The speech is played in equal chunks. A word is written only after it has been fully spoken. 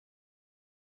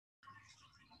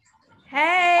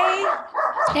Hey,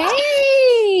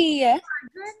 Hey.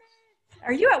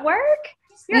 are you at work?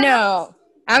 You're at home. No,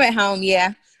 I'm at home.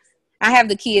 Yeah, I have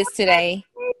the kids today.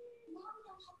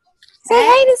 Say Hey,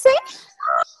 hey to say.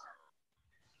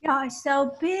 y'all are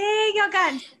so big. Y'all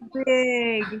got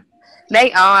big.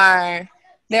 They are.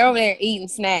 They're over there eating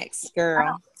snacks,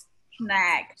 girl.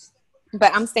 Snacks.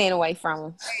 But I'm staying away from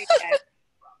them.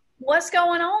 What's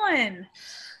going on?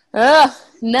 Ugh,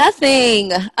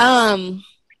 nothing.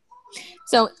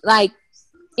 So like,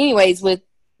 anyways, with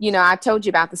I told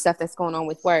you about the stuff that's going on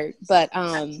with work, but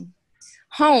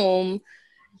home.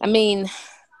 I mean,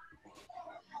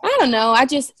 I don't know. I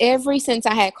just ever since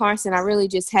I had Carson, I really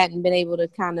just hadn't been able to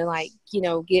kind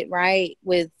of get right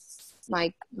with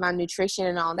like my nutrition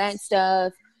and all that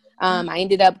stuff. I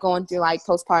ended up going through like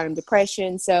postpartum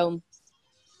depression, so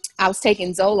I was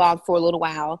taking Zoloft for a little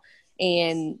while,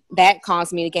 and that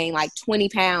caused me to gain like 20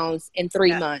 pounds in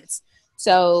 3 months.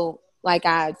 So like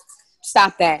I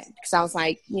stopped that because I was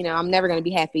like, I'm never going to be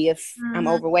happy if I'm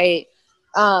overweight.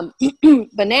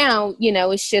 But now,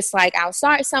 it's just like I'll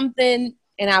start something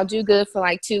and I'll do good for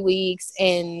like 2 weeks,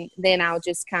 and then I'll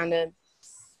just kind of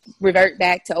revert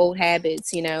back to old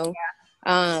habits.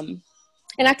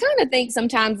 And I kind of think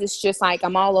sometimes it's just like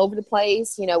I'm all over the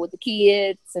place, with the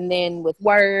kids and then with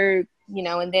work,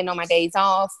 and then on my days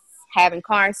off, having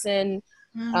Carson,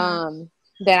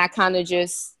 that I kind of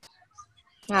just,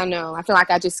 I don't know, I feel like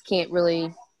I just can't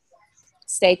really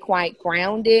stay quite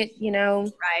grounded,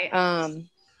 Right.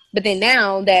 But then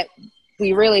now that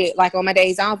we really, like on my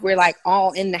days off, we're like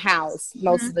all in the house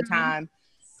most of the time.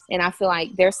 And I feel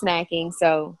like they're snacking.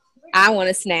 So I want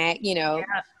to snack, Yeah.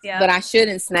 but I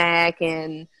shouldn't snack.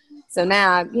 And so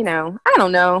now, I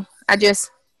don't know. I just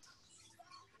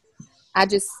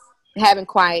haven't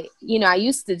quite, I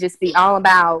used to just be all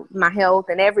about my health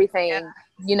and everything,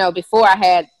 before I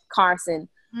had Carson.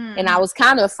 And I was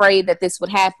kind of afraid that this would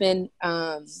happen.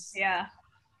 Yeah.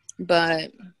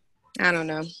 But I don't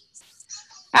know.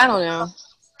 I don't know.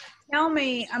 Tell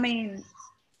me, I mean,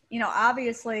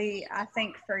 obviously, I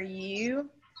think for you,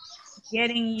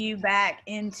 getting you back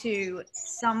into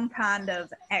some kind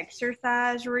of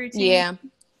exercise routine Yeah.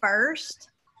 first,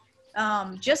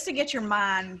 just to get your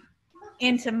mind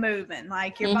into moving,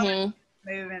 like your body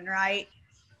moving, right?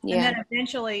 And Yeah. then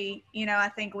eventually, I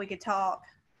think we could talk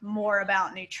more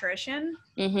about nutrition.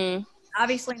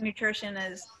 Obviously, nutrition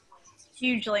is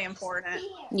hugely important.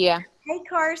 Yeah. Hey,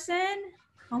 Carson.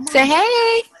 Oh my Say God.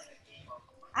 hey.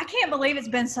 I can't believe it's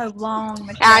been so long,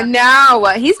 I Michelle. know.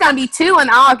 He's going to be 2 in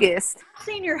August. I've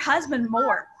seen your husband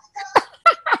more.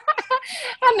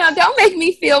 I know. Don't make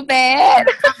me feel bad.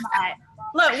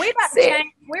 Look,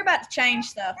 we're about to change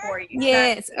stuff for you.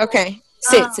 Yes. So, okay.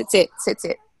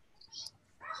 Sit.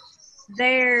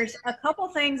 there's a couple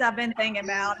things I've been thinking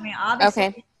about. I mean, obviously,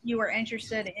 Okay. you were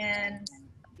interested in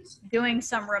doing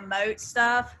some remote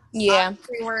stuff. Yeah.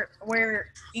 Obviously,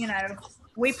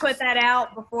 we put that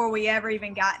out before we ever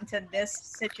even got into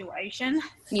this situation,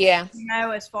 Yeah.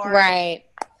 as far as Right.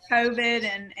 COVID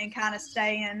and kind of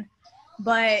staying.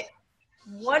 But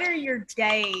what are your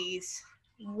days?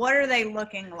 What are they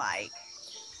looking like?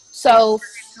 So,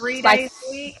 3 days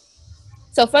a week?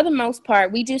 So for the most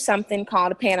part, we do something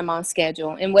called a Panama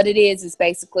schedule. And what it is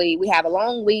basically we have a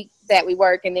long week that we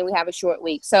work, and then we have a short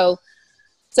week. So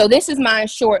this is my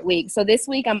short week. So this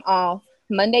week I'm off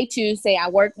Monday, Tuesday. I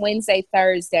work Wednesday,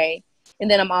 Thursday,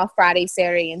 and then I'm off Friday,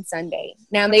 Saturday, and Sunday.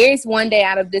 Now there is one day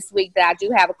out of this week that I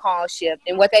do have a call shift.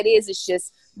 And what that is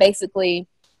just basically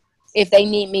if they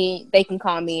need me, they can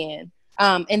call me in.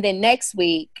 And then next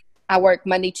week, I work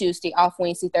Monday, Tuesday, off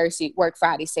Wednesday, Thursday, work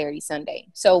Friday, Saturday, Sunday.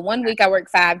 So 1 week I work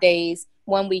 5 days.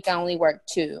 1 week I only work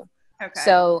 2. Okay.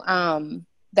 So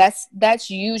that's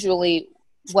usually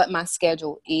what my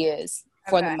schedule is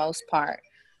for the most part.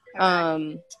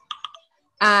 Okay.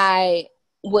 I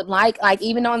would like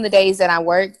even on the days that I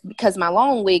work, because my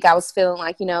long week, I was feeling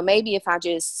like, maybe if I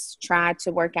just tried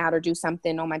to work out or do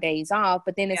something on my days off,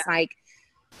 but then it's like,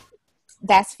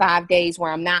 that's 5 days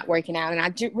where I'm not working out. And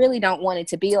I really don't want it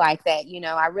to be like that.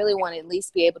 I really want to at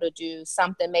least be able to do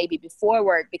something maybe before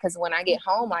work, because when I get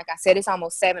home, like I said, it's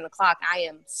almost 7:00. I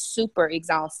am super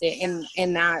exhausted.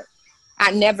 And I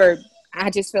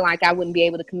just feel like I wouldn't be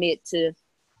able to commit to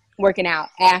working out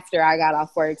after I got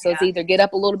off work. So it's either get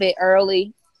up a little bit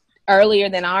earlier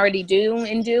than I already do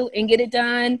and get it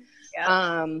done.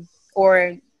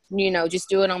 Or, just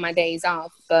do it on my days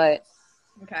off. But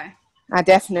Okay. I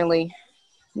definitely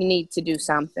need to do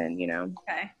something,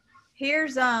 Okay.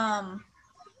 Here's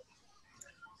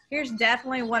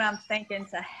definitely what I'm thinking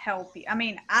to help you. I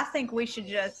mean, I think we should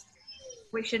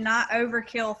not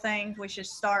overkill things. We should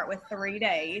start with 3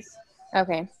 days.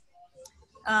 Okay.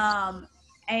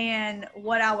 And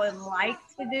what I would like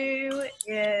to do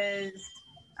is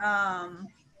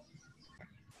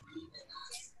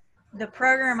the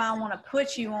program I want to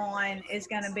put you on is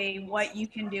going to be what you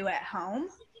can do at home.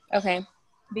 Okay.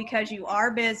 Because you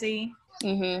are busy.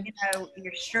 Mm-hmm. You know,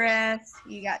 you're stressed.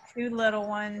 You got 2 little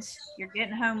ones. You're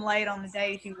getting home late on the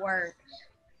days you work.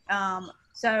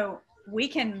 So we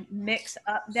can mix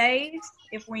up days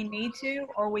if we need to,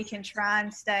 or we can try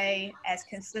and stay as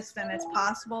consistent as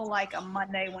possible, like a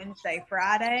Monday, Wednesday,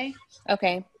 Friday.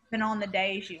 Okay. Depending on the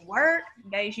days you work,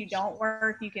 days you don't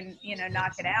work, you can,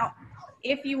 knock it out.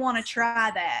 If you want to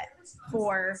try that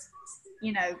for,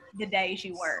 the days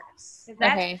you work.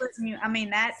 That's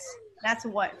okay. That's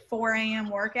what, 4 a.m.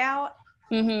 workout?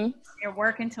 Mm-hmm. You're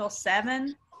working till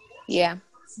 7? Yeah.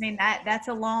 That's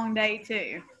a long day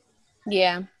too.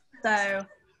 Yeah. So,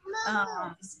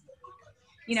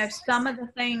 some of the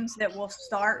things that we'll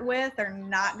start with are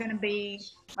not going to be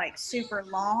like super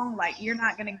long. Like you're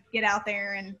not going to get out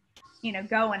there and,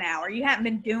 go an hour. You haven't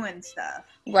been doing stuff.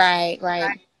 Right.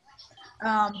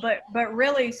 But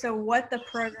really, so what the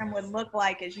program would look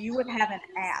like is you would have an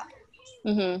app.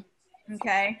 Mm-hmm.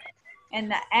 Okay. And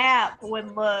the app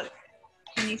would look,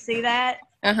 can you see that?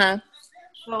 Uh-huh.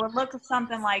 So it would look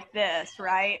something like this,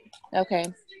 right?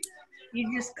 Okay.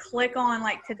 You just click on,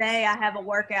 like today I have a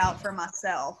workout for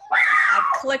myself. I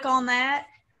click on that,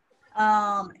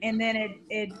 and then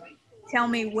it tell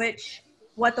me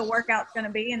what the workout's going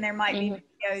to be, and there might be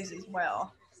videos as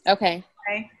well. Okay.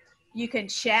 You can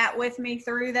chat with me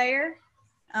through there.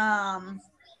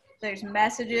 There's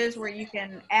messages where you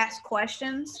can ask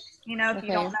questions, if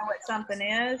you don't know what something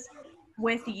is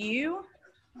with you,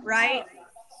 right?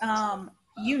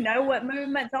 You know what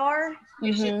movements are.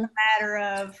 It's just a matter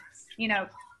of,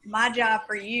 my job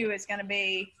for you is going to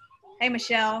be, hey,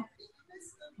 Michelle,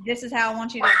 this is how I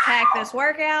want you to attack this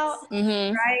workout,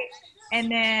 right?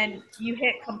 And then you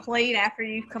hit complete after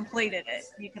you've completed it.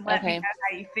 You can let me know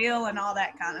how you feel and all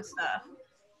that kind of stuff.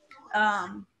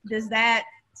 Does that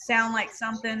sound like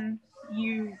something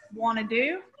you want to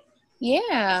do?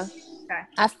 Yeah. Okay.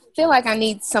 I feel like I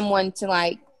need someone to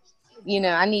I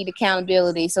need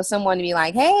accountability. So someone to be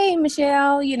like, hey,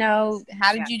 Michelle,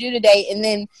 how did you do today? And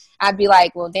then I'd be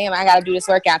like, well, damn, I got to do this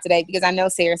workout today because I know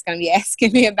Sarah's going to be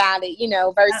asking me about it,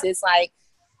 versus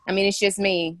it's just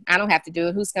me. I don't have to do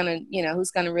it. Who's going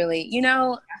to really,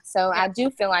 So I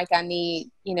do feel like I need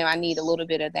a little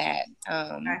bit of that.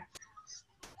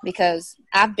 Because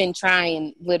I've been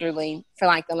trying literally for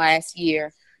like the last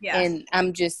year. Yeah. And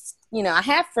I'm just, I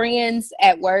have friends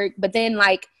at work, but then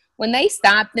when they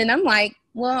stop, then I'm like,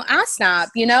 well, I'll stop,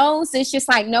 So it's just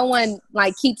like no one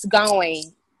keeps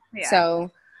going. Yeah.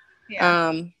 So,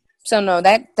 so no,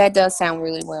 that does sound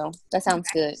really well. That sounds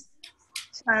good.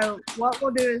 So what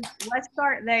we'll do is let's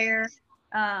start there.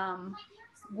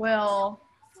 We'll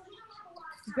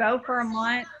go for a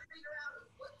month,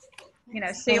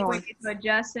 see if we can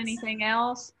adjust anything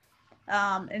else.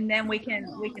 And then we can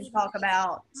talk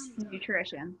about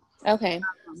nutrition. Okay.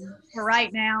 For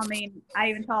right now, I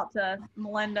even talked to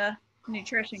Melinda,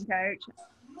 nutrition coach,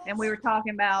 and we were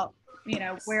talking about,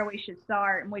 where we should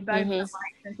start. And we both feel like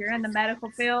since you're in the medical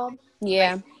field,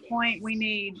 yeah, at this point we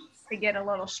need to get a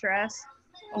little stress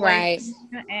away.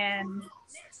 Right. And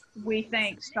we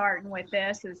think starting with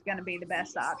this is going to be the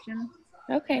best option.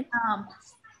 Okay.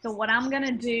 So what I'm going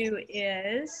to do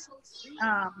is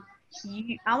I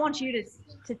want you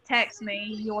to text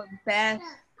me your best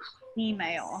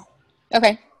email.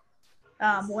 Okay.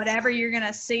 Whatever you're going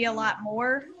to see a lot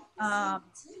more.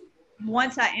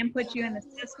 Once I input you in the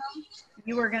system,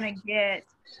 you are going to get,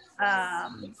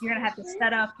 you're going to have to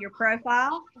set up your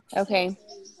profile. Okay.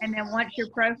 And then once your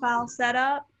profile's set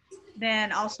up,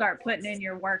 then I'll start putting in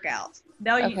your workouts.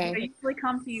 They'll usually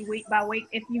come to you week by week.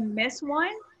 If you miss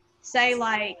one, say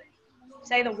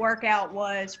the workout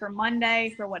was for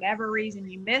Monday, for whatever reason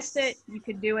you missed it, you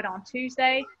could do it on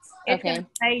Tuesday. It's going to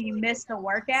say you missed the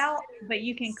workout, but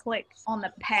you can click on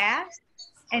the past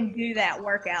and do that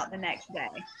workout the next day.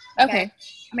 Okay.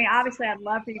 Obviously I'd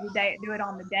love for you to do it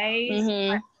on the days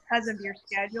because of your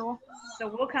schedule. So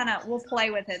we'll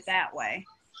play with it that way.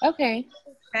 Okay.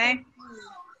 Okay.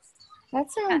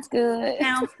 That sounds good.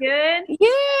 Sounds good?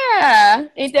 Yeah,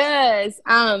 it does.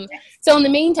 So in the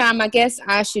meantime, I guess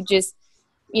I should just,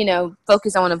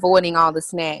 focus on avoiding all the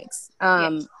snacks.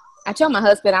 I told my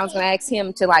husband I was going to ask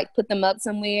him to put them up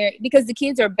somewhere because the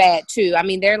kids are bad too.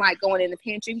 They're going in the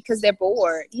pantry because they're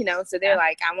bored, so they're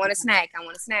like, I want a snack.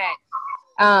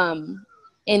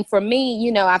 And for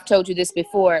me, I've told you this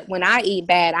before, when I eat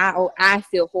bad, I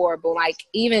feel horrible.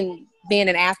 Even being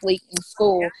an athlete in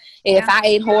school, if I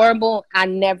ate horrible, I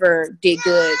never did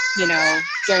good,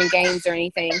 during games or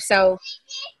anything. So,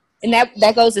 and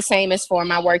that goes the same as for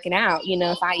my working out. You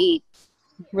know, if I eat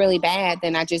really bad,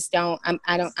 then I just I'm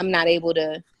not able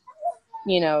to,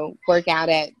 you know, work out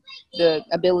at the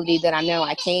ability that I know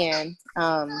I can.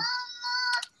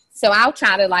 So I'll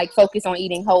try to like focus on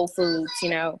eating whole foods, you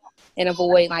know, and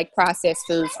avoid like processed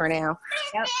foods for now.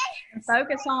 Yep. And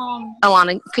focus on.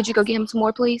 Alana, could you go get him some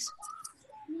more, please?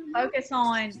 Focus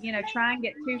on, you know, try and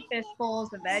get 2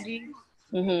 fistfuls of veggies,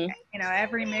 you know,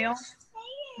 every meal.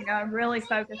 You know, really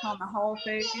focus on the whole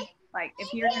food. Like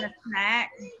if you're going to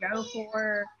snack, go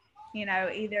for, you know,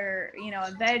 either, you know,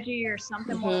 a veggie or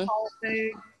something more whole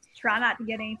food. Try not to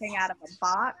get anything out of a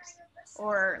box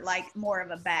or like more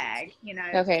of a bag, you know.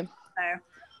 Okay.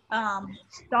 So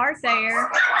start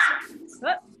there.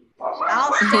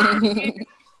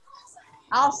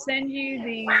 I'll send you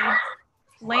the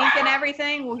link and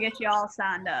everything. We'll get you all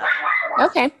signed up.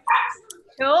 Okay.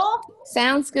 Cool.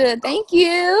 Sounds good. Thank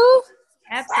you.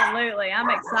 Absolutely. I'm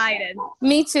excited.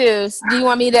 Me too. Do you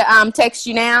want me to text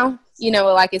you now? You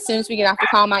know, like as soon as we get off the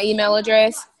call, my email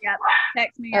address? Yep.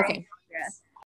 Text me. Okay.